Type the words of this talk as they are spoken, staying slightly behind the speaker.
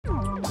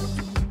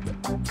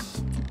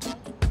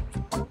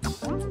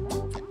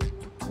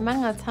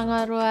Manga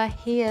Tangaroa,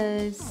 he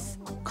is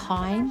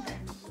kind,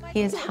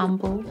 he is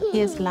humble,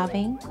 he is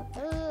loving.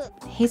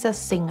 He's a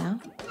singer.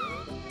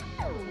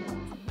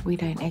 We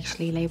don't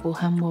actually label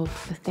him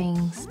with the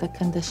things, the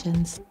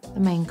conditions.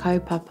 The main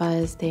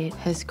kaupapa is that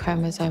his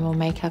chromosomal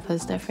makeup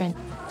is different.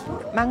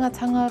 Manga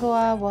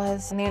Tangaroa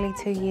was nearly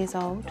 2 years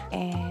old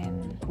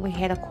and we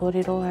had a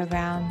kōrero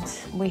around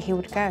where he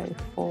would go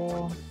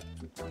for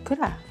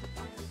kura.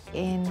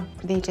 And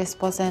there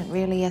just wasn't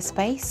really a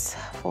space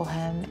for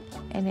him.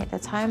 And at the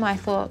time I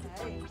thought,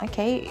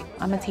 okay,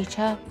 I'm a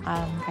teacher,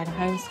 I'm going to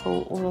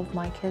homeschool all of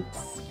my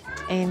kids.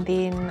 And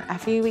then a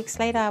few weeks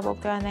later, I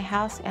walked around the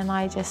house and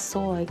I just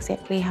saw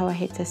exactly how I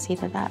had to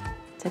set it up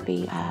to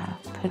be a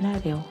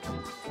punareo.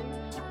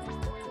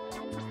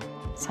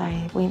 So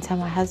I went to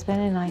my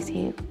husband and I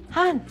said,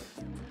 "Hun,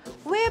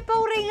 we're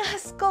building a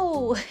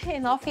school."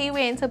 And off he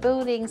went to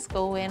building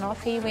school and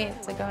off he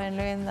went to go and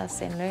learn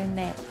this and learn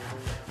that.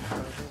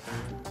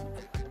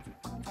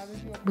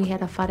 We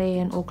had a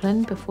whare in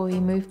Auckland before we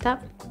moved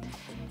up.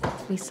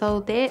 We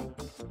sold that.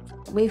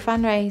 We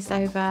fundraised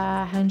over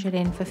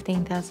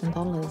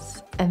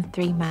 $115,000 in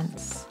 3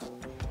 months.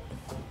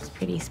 It's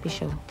pretty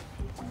special.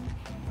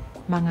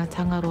 Manga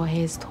Tangaroa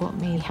has taught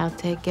me how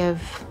to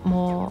give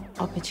more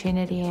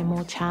opportunity and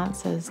more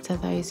chances to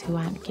those who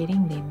aren't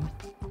getting them.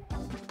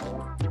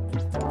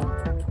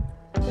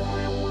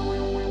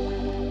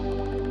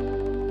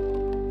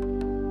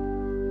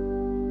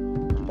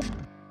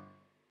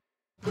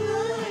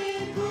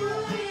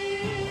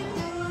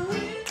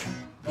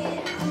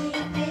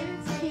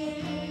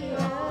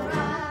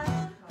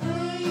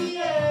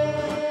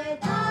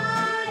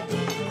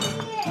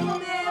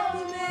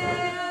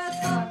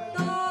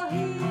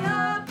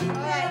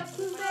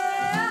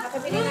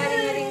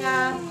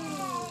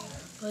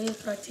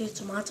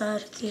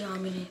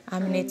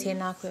 Amine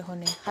tēnā koe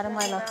hone.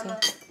 Haramai lati.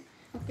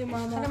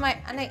 Haramai,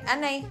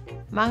 anei.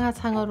 Manga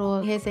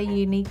Tangaroa has a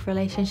unique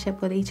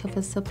relationship with each of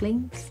his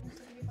siblings.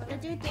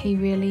 He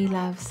really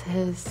loves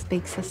his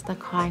big sister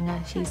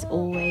Kainga. She's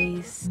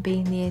always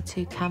been there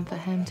to comfort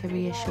him, to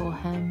reassure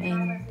him,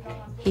 and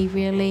he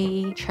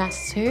really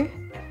trusts her.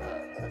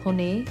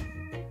 Hone,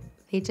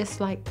 they're just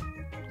like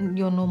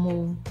your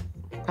normal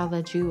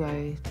brother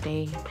duo.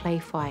 They play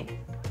fight,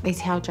 they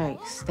tell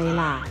jokes, they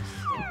laugh.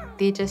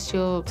 They're just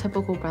your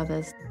typical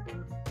brothers.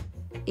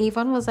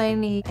 Yvonne was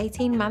only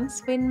 18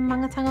 months when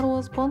Manga Tangaroa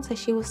was born, so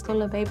she was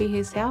still a baby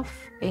herself,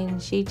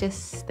 and she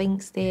just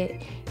thinks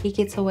that he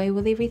gets away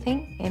with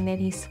everything and that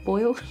he's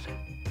spoiled.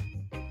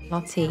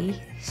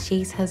 Lottie,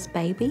 she's his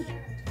baby.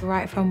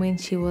 Right from when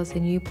she was a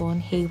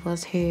newborn, he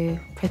was her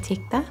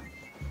protector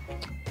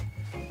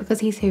because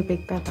he's her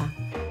big brother.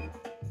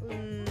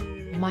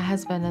 My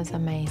husband is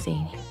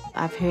amazing.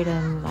 I've heard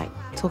him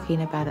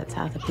talking about it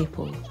to other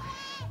people.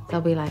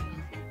 They'll be like,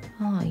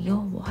 "Oh, your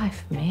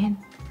wife, man."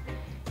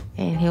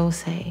 And he'll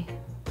say,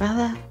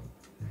 "Brother,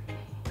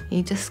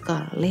 you just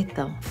gotta let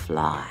them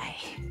fly."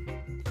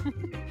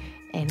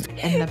 And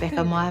in the back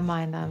of my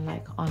mind, I'm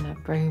like on a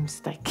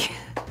broomstick,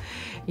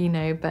 you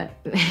know, but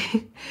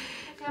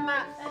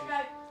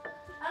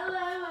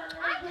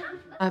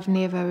I've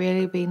never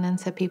really been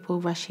into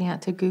people rushing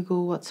out to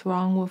Google what's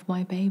wrong with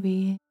my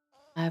baby.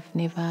 I've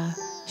never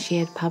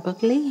shared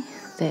publicly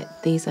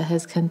that these are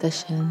his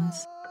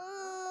conditions.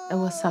 It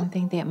was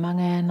something that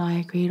Manga and I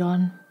agreed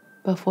on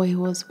before he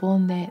was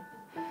born,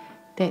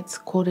 that's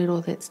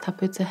kōrero, that's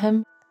tapu to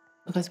him,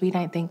 because we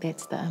don't think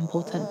that's the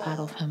important part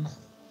of him.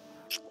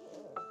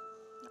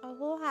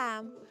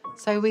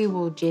 So we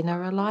will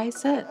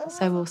generalise it,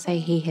 so we'll say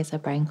he has a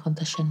brain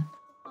condition.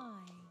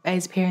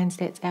 As parents,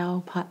 that's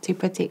our part to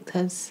protect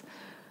his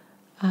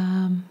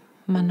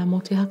mana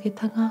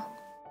motuhaketanga.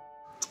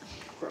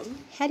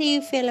 How do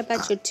you feel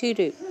about your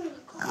turu?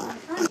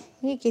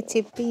 You get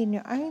to be in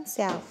your own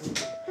self.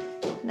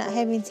 Not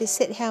having to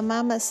sit how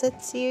mama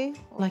sits you.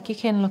 Like you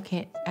can look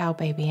at our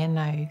baby and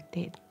know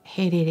that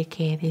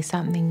herereke, there's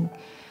something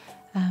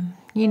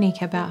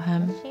unique about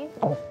him.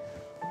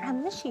 I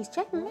miss you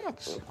so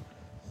much.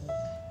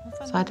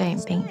 So I don't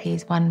think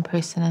there's one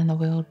person in the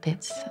world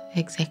that's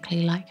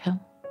exactly like him.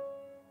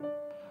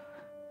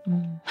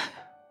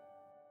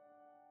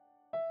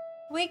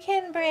 We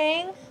can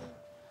bring,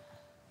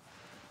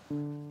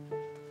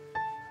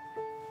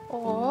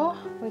 or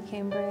we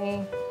can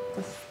bring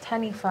this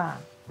taniwha.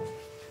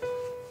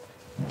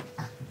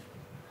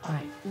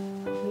 Right,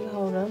 you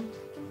hold him.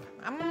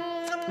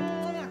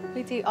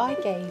 We do eye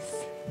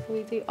gaze.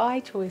 We do eye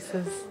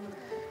choices.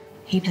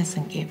 He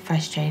doesn't get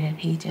frustrated,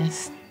 he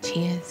just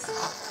cheers.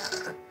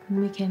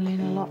 And we can learn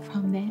a lot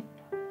from that.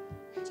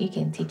 You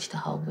can teach the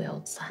whole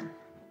world, son.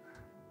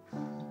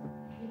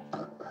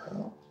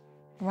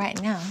 Right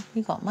now,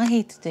 we got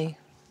mahi to do.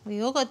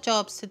 We all got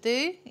jobs to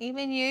do,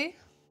 even you.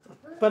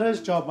 But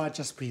his job might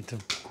just be to,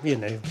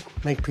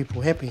 make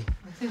people happy.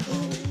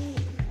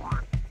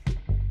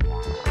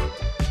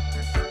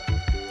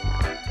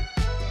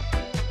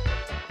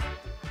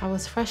 I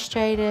was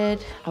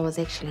frustrated, I was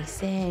actually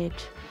sad,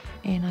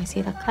 and I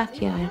said,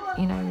 "Aklakia,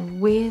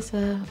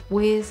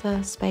 where's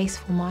a space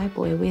for my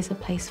boy? Where's a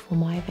place for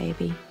my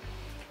baby?"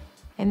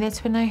 And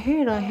that's when I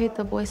heard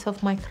the voice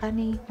of my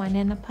krani, my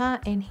nanapa,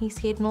 and he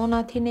said,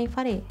 "Nōna tēnei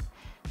whare,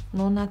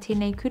 nōna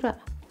tēnei kura."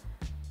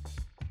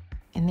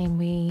 And then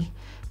we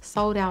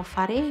sold our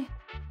whare.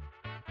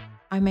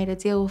 I made a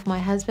deal with my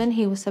husband.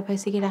 He was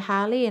supposed to get a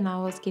Harley and I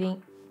was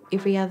getting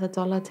every other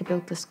dollar to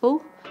build the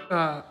school.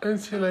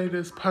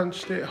 Insulators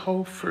punched that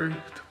hole through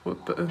to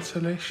put the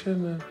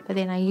insulation in. But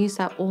then I used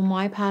up all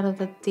my part of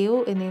the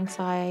deal, and then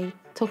so I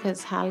took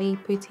his Harley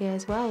putia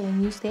as well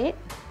and used that.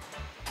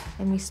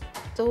 And we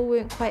still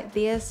weren't quite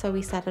there, so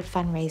we started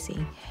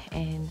fundraising.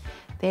 And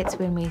that's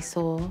when we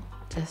saw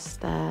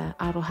just the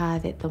aroha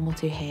that the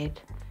motu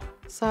had.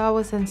 So I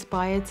was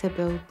inspired to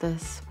build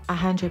this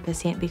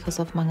 100% because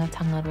of Manga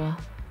Tangaroa.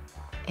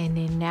 And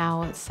then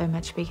now it's so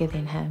much bigger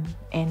than him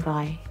and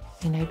I,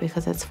 you know,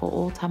 because it's for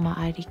all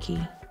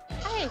tamariki.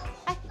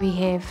 We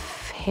have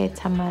had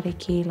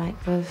tamariki like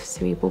with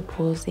cerebral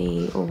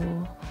palsy, or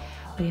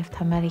we have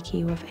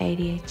tamariki with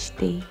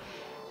ADHD.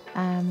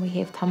 We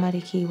have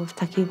tamariki with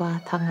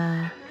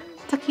takiwātanga.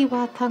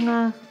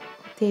 Takiwātanga,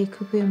 te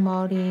kupu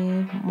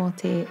Māori mo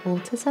te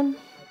autism.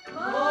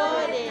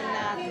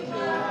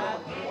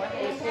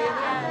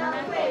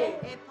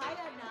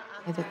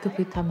 The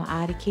kupu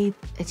tamariki,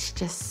 it's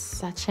just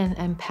such an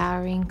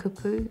empowering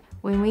kupu.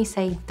 When we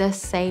say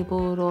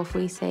disabled or if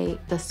we say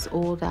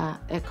disorder,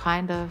 it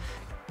kind of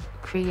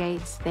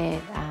creates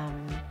that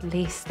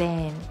less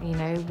than, you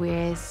know,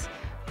 whereas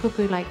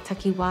kupu like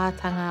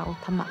takiwātanga or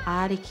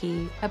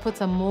tamariki, it puts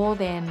a more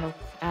than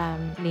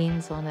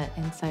lens on it,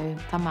 and so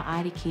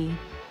tamariki,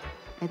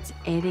 it's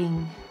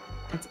adding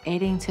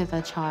to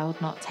the child,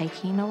 not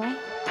taking away.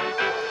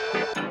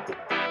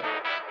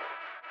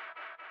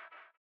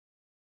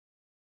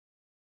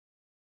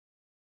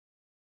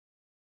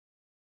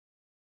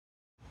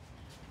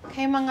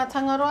 Okay, Manga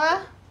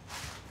Tangaroa.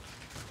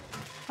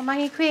 Ka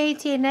mahi koe i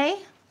tēnei.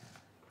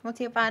 Mo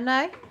te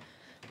whānau.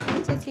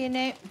 Mo te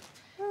tēnei.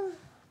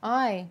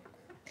 Ai.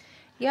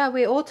 Yeah,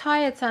 we're all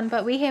tired, son,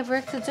 but we have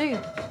work to do.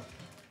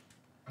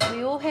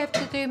 We all have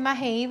to do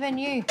mahi, even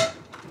you.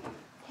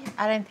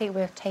 I don't think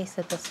we've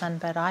tasted this one,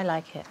 but I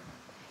like it.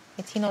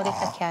 E tino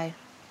reka kiau.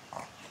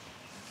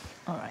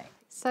 All right.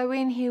 So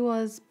when he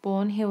was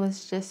born, he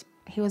was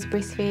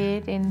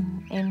breastfed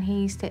and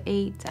he used to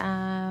eat,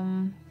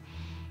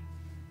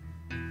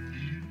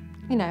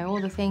 you know,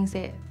 all the things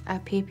that a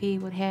pepe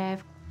would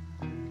have.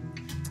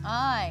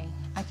 Aye,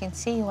 I can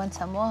see you want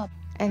some more.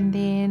 And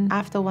then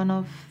after one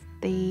of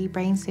the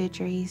brain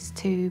surgeries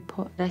to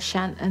put a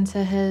shunt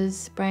into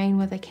his brain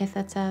with a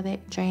catheter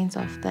that drains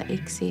off the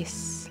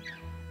excess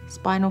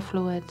spinal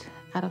fluid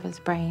out of his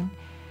brain,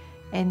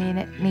 and then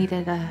it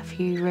needed a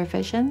few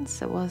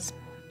revisions. It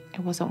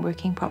wasn't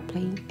working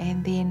properly,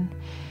 and then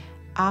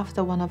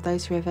after one of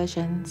those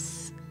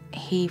revisions,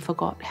 he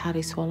forgot how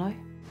to swallow.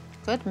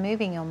 Good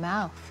moving your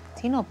mouth.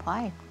 Tino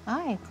pai.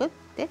 Aye, good.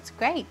 That's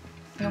great.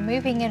 You're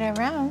moving it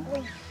around.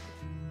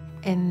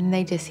 And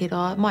they just said,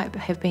 oh, it might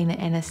have been an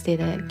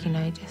anaesthetic, you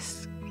know,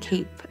 just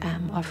keep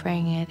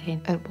offering it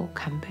and it will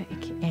come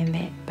back and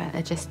that, but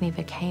it just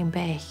never came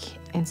back.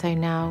 And so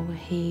now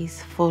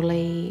he's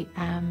fully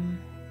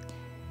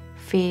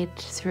fed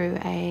through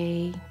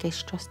a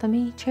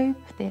gastrostomy tube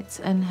that's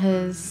in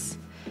his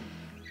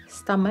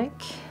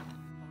stomach.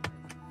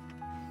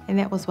 And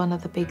that was one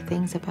of the big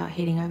things about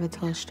heading over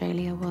to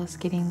Australia, was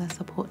getting the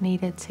support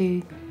needed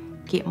to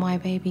get my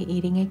baby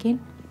eating again.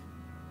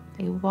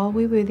 While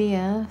we were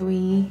there,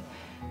 we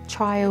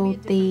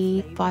trialled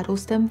the vital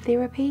stim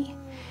therapy,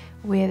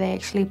 where they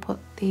actually put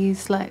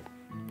these like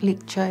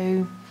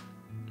electrocurrent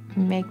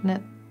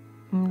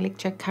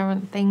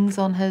things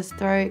on his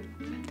throat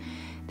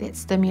that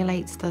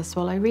stimulates the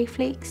swallow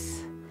reflex.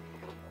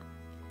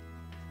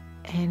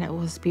 And it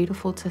was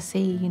beautiful to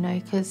see, you know,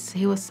 because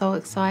he was so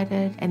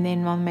excited. And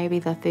then on maybe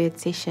the third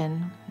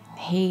session,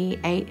 he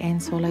ate and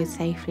swallowed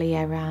safely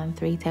around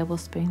 3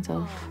 tablespoons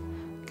of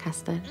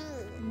custard.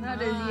 Not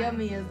as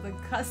yummy as the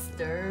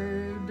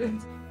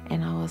custard.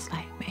 And I was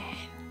like, man,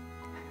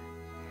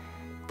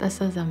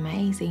 this is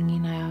amazing, you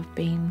know.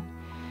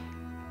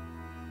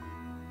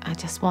 I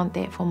just want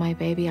that for my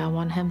baby. I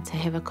want him to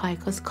have a kai,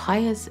 because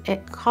kai,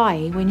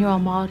 when you're a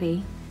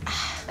Māori,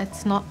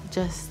 it's not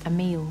just a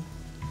meal.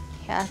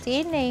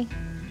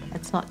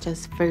 It's not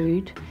just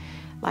food.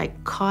 Like,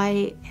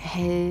 kai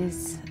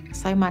has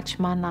so much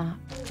mana.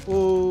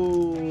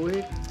 Oh,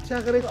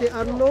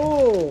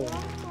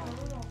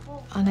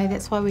 I know,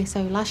 that's why we're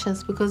so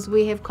luscious, because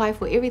we have kai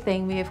for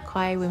everything. We have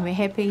kai when we're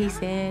happy,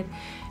 sad,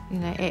 you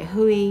know, at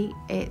hui,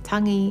 at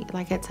tangi,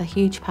 like it's a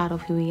huge part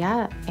of who we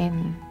are.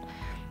 And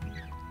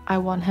I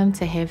want him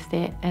to have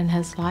that in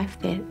his life,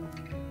 that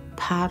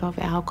part of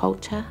our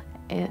culture,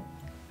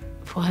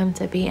 for him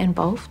to be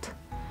involved.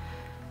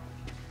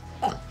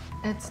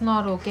 It's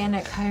not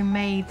organic,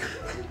 homemade,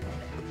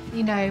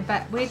 you know,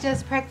 but we're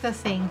just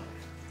practicing.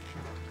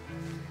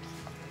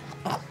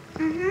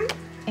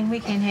 And we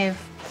can have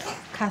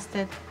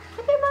custard.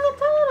 Look at Manga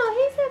Tangaroa,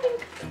 he's having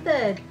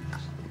custard.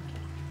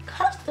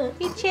 Custard?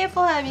 Be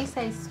cheerful, him, he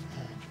says.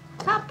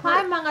 Ka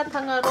pai Manga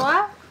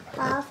Tangaroa.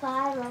 Ka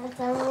pai Manga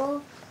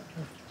Tangaroa.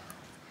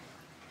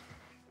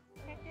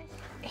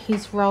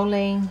 He's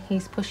rolling,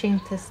 he's pushing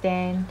to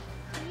stand.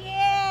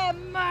 Yeah,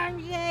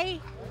 Margie.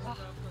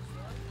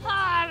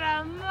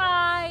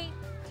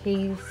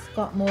 He's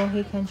got more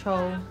head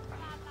control.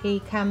 He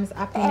comes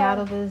up and out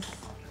of his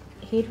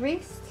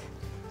headrest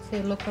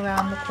to look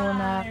around the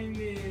corner.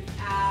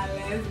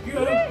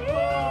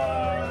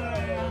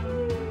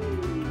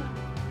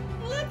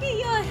 Look at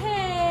your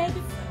head.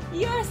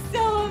 You're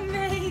so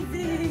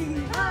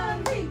amazing.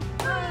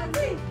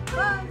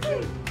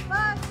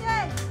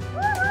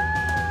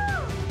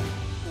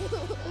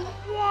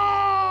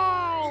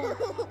 Wow.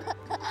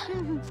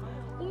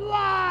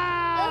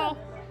 Wow.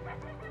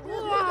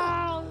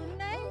 Wow.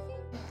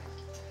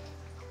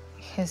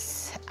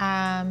 His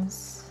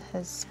arms,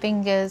 his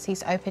fingers,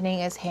 he's opening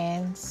his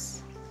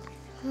hands.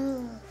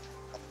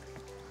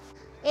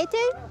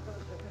 Itu?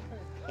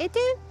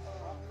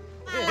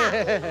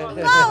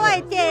 Bawa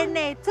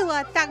dia to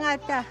a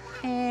tangata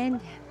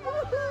and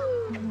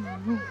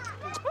I'm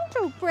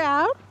so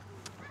proud.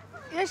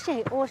 You're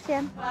so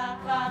awesome.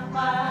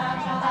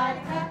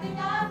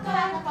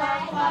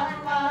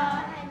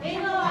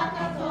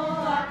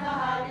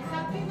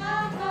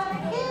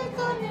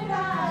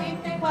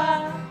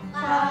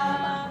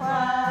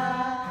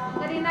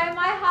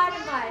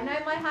 Know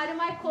my heart and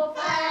my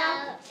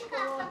kopa.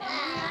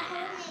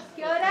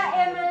 Kia ora,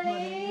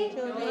 Emily.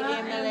 Kia ora,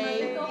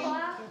 Emily.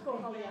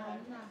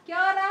 Kia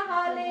ora,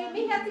 Holly.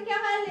 Miha te kia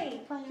Holly.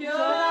 Kia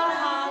ora,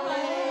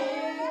 Holly.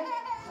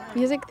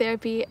 Music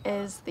therapy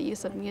is the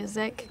use of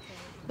music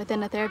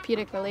within a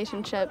therapeutic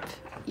relationship,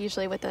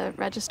 usually with a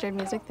registered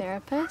music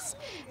therapist,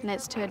 and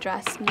it's to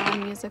address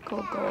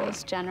non-musical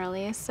goals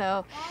generally.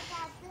 So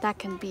that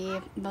can be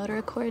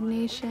motor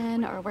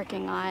coordination or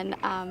working on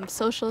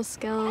social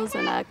skills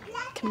in a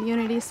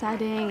community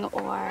setting,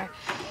 or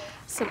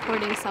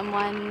supporting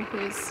someone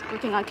who's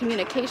working on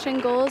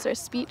communication goals or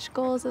speech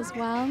goals as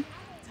well.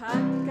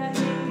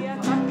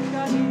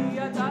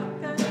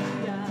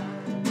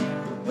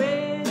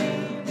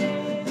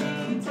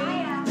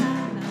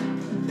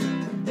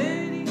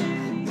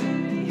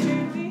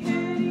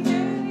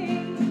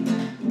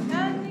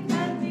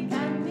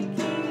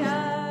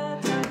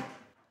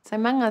 So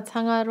Manga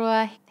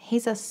Tangaroa,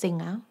 he's a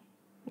singer,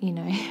 you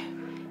know,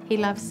 he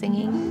loves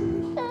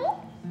singing.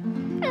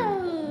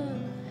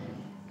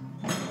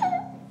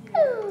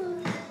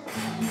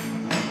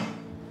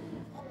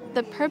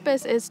 The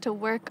purpose is to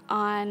work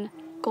on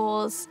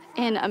goals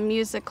in a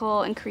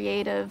musical and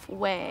creative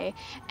way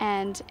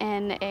and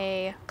in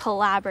a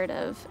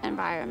collaborative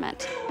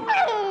environment.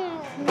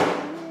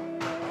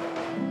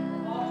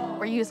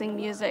 We're using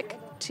music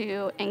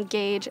to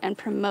engage and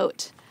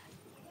promote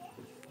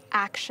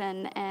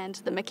action and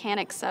the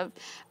mechanics of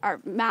our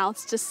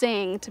mouths to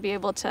sing, to be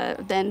able to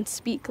then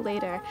speak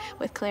later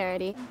with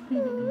clarity.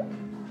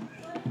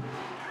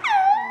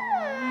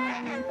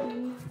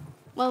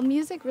 Well,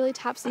 music really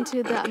taps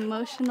into the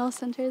emotional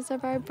centers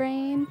of our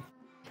brain.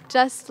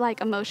 Just like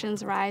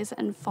emotions rise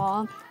and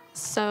fall,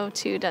 so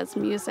too does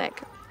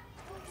music.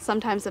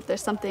 Sometimes if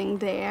there's something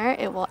there,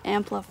 it will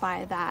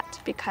amplify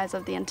that because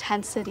of the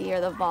intensity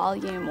or the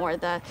volume or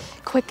the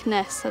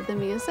quickness of the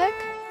music.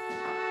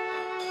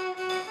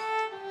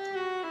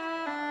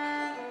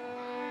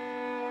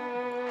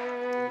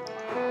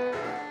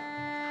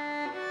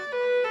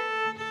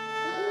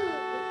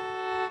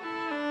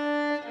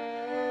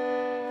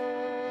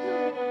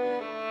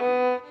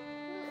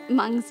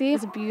 Mungzi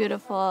is a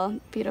beautiful,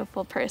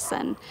 beautiful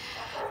person.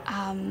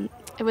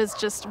 It was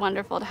just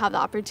wonderful to have the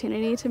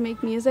opportunity to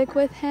make music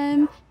with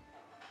him.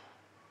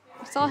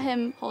 I saw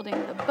him holding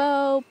the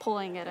bow,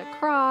 pulling it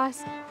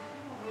across.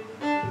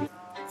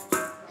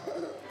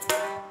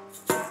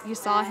 You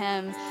saw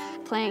him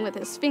playing with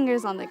his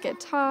fingers on the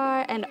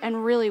guitar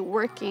and really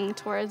working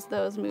towards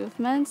those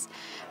movements.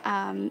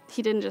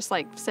 He didn't just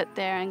like sit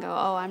there and go,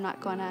 oh, I'm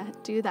not gonna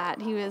do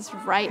that. He was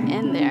right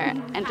in there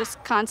and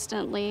just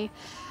constantly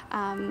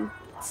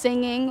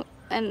singing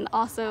and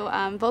also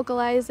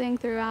vocalizing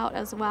throughout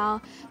as well.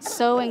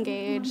 So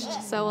engaged,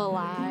 so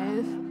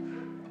alive.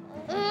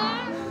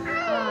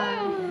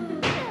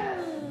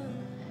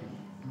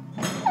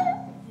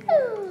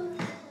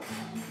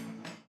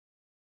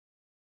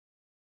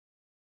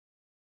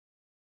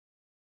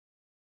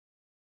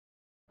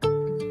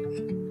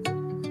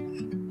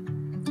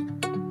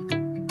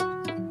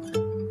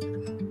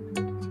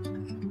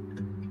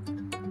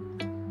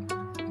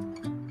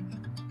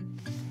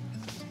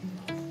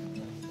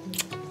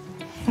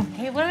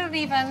 He wouldn't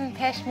even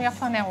pass me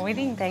off on our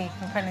wedding day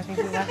in front of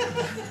everyone.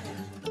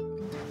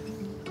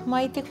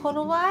 Mai te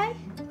korowai.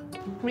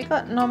 We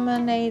got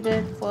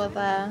nominated for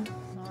the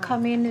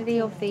Community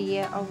of the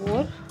Year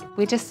award.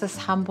 We're just this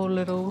humble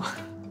little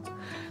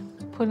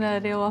puna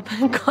reo up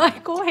in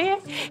Kaikohe.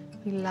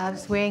 He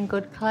loves wearing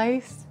good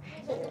clothes,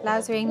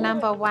 loves wearing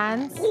number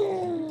ones.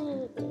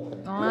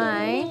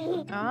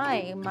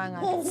 Ai,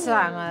 Manga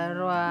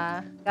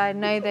Tangaroa. I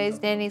know those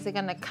nannies are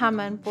going to come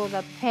in for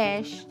the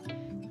pash.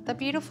 The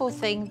beautiful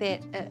thing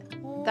that it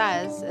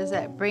does is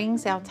it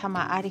brings our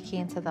tama ariki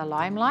into the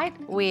limelight,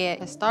 where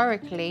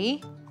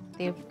historically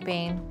they've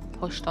been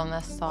pushed on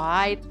this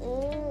side.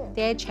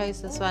 Dad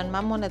chose this one.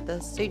 Mum wanted the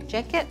suit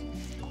jacket.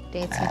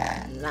 Dad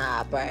said,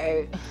 nah,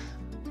 bro.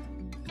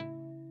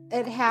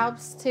 It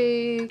helps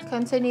to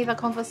continue the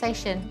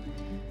conversation.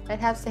 It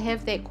helps to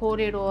have that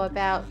kōrero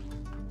about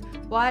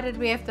why did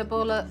we have to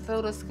build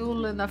a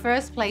school in the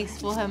first place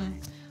for him?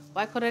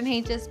 Why couldn't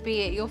he just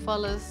be at your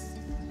fella's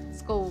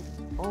school?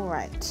 All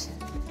right.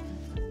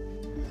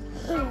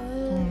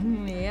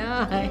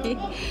 Yeah,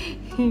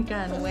 you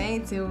can't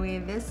wait to wear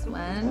this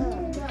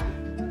one.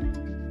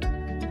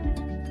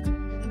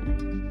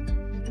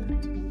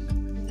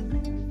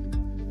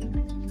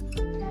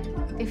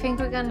 Do you think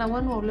we're gonna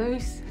win or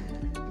lose?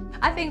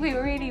 I think we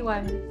really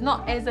won.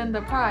 Not as in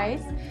the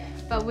prize,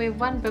 but we've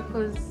won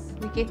because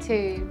we get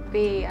to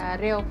be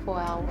reo for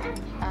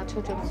our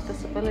children with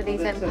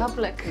disabilities in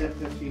public.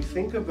 If you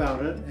think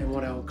about it, and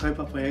what our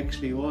kaupapa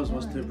actually was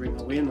to bring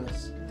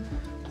awareness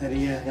that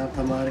young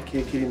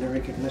tamariki are getting the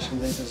recognition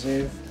they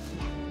deserve.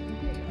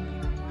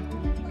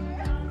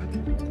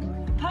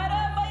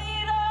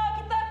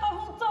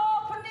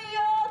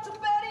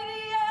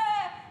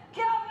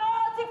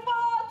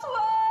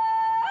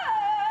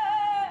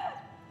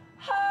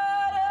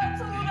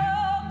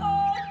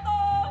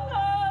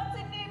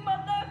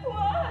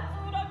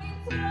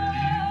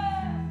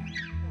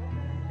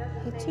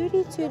 He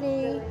turi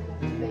turi,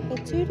 he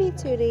turi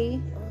turi,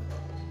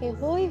 he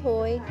hoi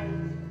hoi.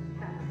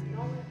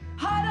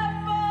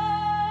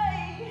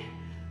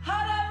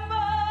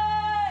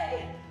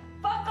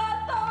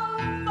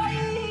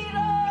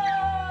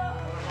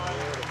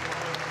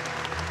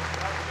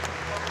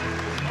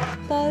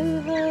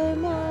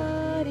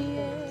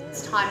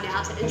 It's time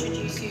now to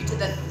introduce you to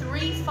the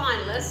 3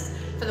 finalists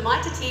for the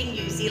Maita 10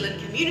 New Zealand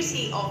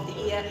Community of the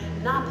Year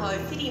Ngāpau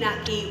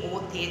Whirinaki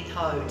o Te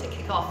Tau. To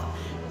kick off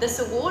this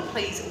award,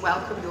 please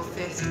welcome your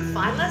first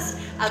finalist,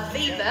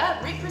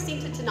 Aviva,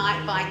 represented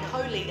tonight by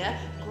co-leader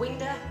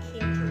Gwenda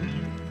Kendrew.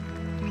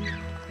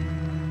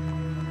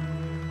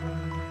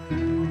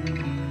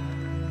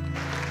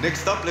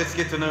 Next up, let's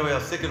get to know our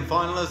second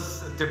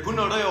finalist, Te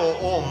Puna Reo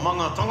o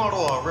Manga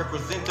Tangaroa,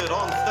 represented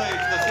on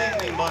stage this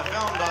evening by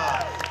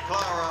founder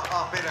Clara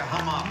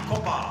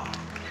Aperahama-Kopa.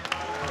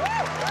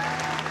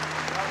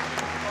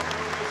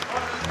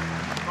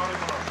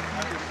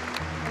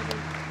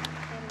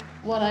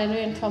 What I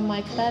learned from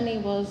my klani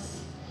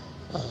was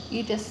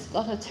you just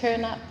got to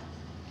turn up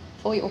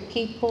for your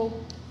people,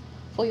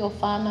 for your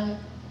whānau,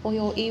 for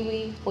your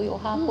iwi, for your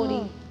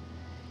hapori,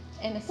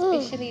 and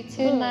especially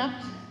turn up.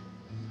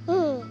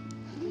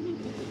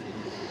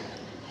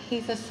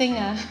 He's a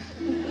singer.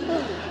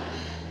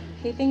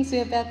 He thinks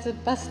we're about to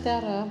bust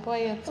out a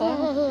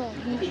boyata.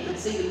 He can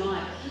see the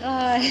mic.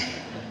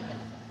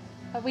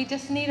 But we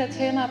just need to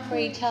turn up for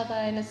each other,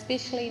 and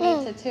especially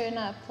need to turn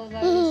up for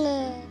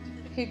those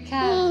who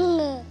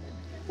can't.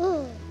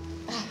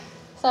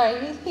 Sorry,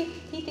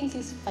 he thinks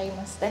he's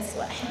famous, that's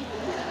why.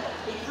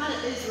 He kind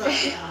of is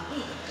right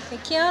now.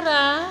 Kia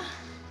ora.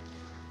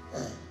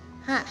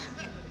 Ha.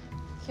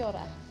 Kia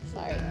ora,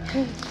 sorry.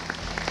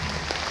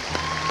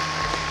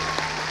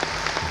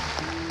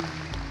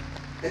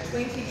 The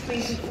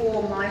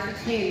 2024 Maita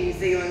 10 New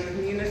Zealand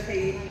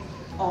Community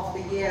of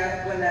the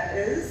Year winner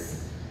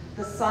is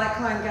the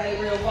Cyclone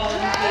Gabriel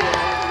volunteer.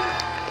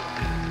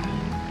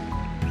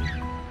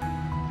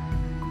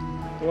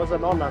 It was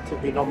an honour to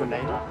be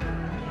nominated.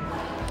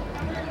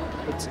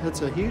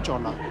 It's a huge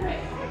honour,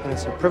 and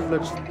it's a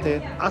privilege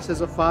that us as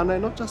a whānau,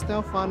 not just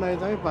our whānau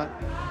though, but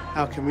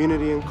our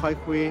community in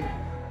Kaikohe,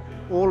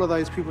 all of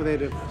those people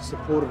that have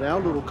supported our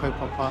little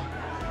kaupapa,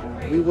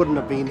 we wouldn't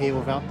have been here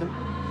without them.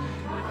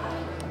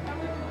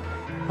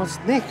 What's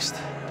next?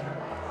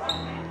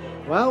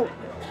 Well,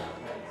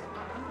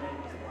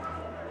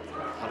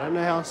 I don't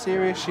know how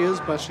serious she is,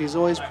 but she's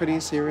always pretty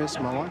serious,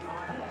 my wife.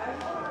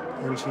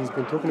 And she's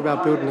been talking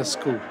about building a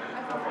school.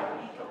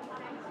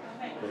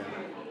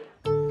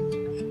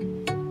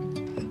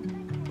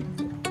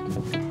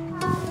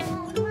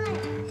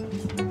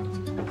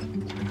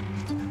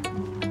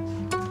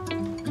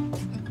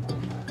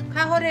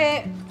 Ka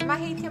hore,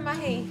 mahi te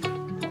mahi.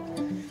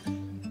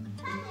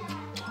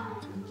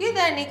 You're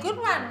the only good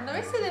one. The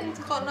rest of them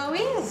got no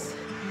ears.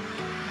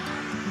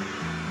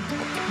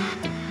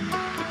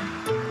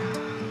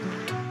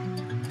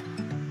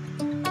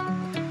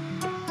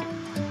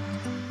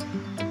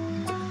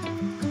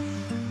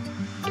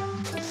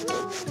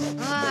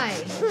 Hi.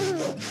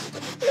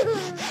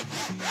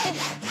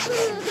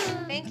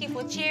 Thank you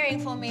for cheering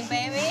for me,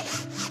 baby.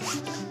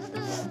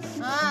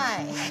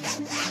 Hi.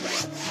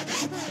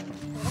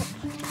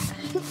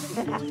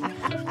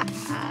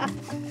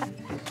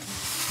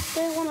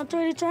 They want a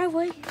dirty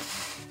driveway.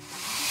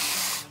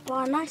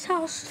 Or a nice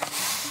house.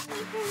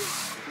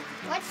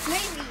 What's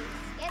maybe?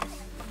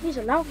 He's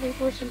a lovely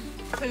person.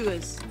 Who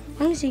is?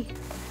 Easy.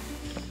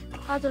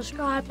 I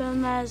describe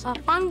him as a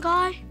fun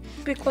guy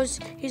because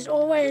he's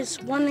always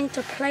wanting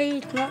to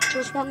play, not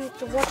just wanting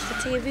to watch the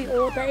TV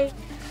all day.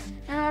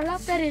 And I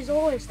love that he's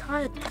always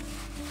tired.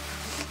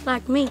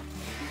 Like me.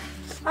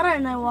 I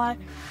don't know why.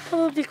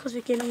 Probably because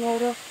we're getting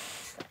older.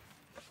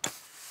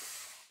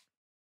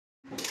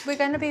 We're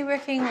going to be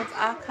working with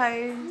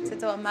ARCO to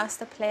do a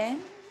master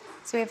plan.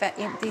 So we have an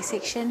empty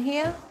section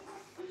here.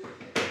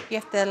 You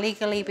have to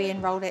legally be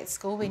enrolled at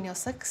school when you're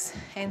 6,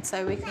 and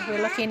so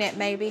we're looking at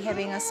maybe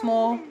having a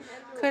small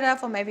kura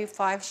for maybe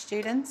 5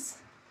 students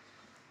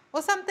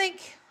or something.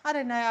 I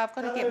don't know. I've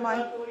got to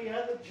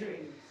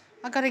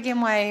get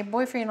my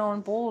boyfriend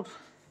on board.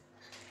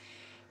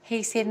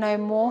 He said no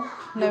more,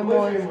 no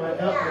more. Okay,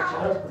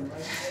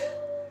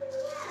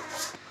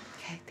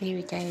 there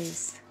he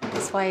goes.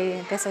 That's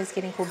why he's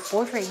getting called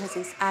boyfriend, because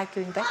he's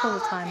arguing back all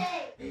the time.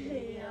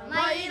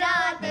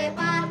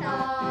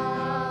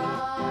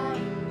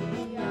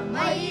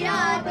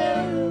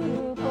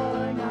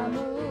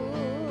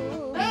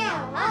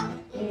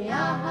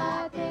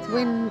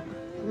 When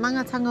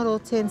Manga Tangaroa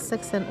turns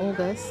 6 in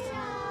August,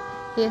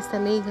 he has to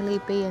legally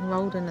be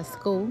enrolled in a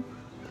school,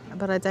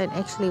 but I don't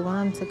actually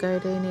want him to go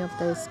to any of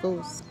those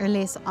schools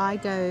unless I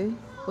go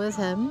with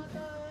him.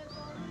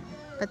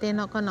 But they're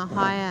not going to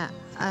hire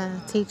a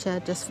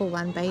teacher just for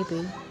one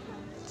baby.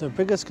 The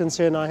biggest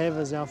concern I have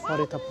is our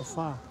whare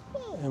tapawha.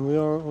 And we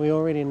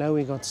already know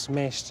we got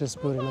smashed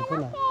just building a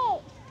puna.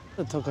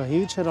 It took a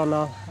huge hit on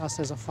us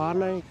as a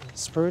whānau,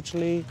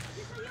 spiritually,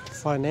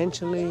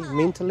 financially,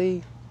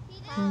 mentally.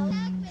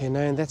 You know,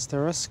 and that's the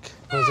risk,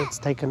 because it's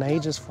taken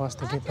ages for us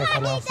to get back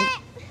on our feet.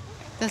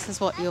 This is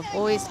what you've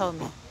always told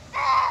me.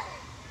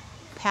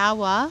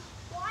 Power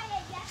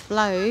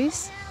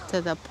flows to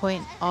the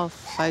point of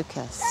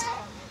focus.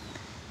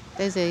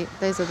 Those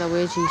are the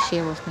words you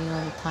share with me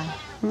all the time.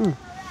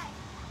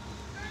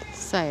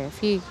 So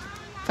if you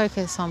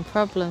focus on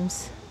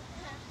problems,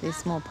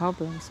 there's more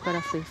problems. But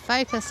if we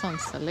focus on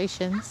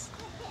solutions,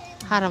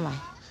 haramai.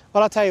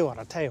 Well, I'll tell you what.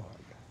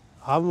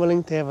 I'm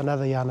willing to have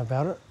another yarn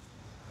about it.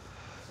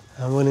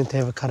 I'm willing to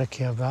have a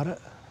karakia about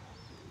it.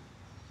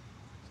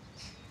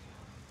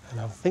 And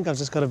I think I've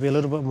just got to be a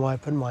little bit more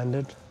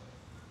open-minded.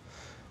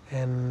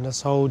 And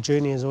this whole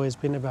journey has always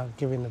been about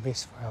giving the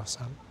best for our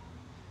son.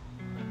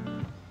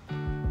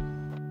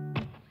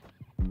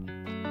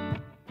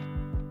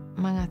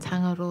 Manga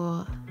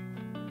Tangaroa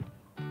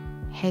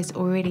has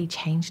already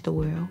changed the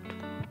world.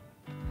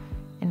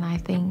 And I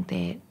think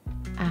that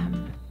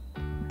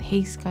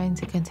he's going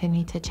to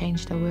continue to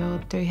change the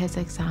world through his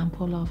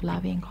example of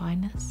love and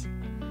kindness.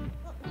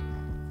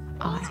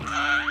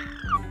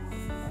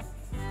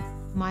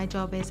 My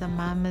job as a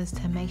mum is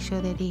to make sure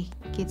that he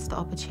gets the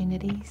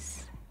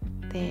opportunities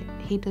that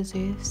he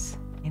deserves,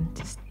 and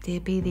just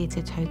be there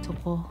to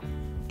tautoko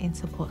and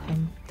support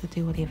him to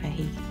do whatever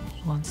he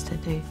wants to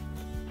do.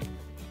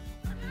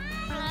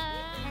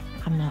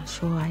 I'm not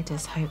sure, I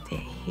just hope that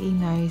he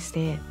knows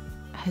that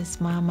his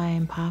mama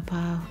and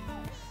papa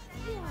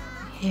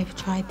have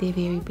tried their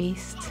very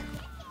best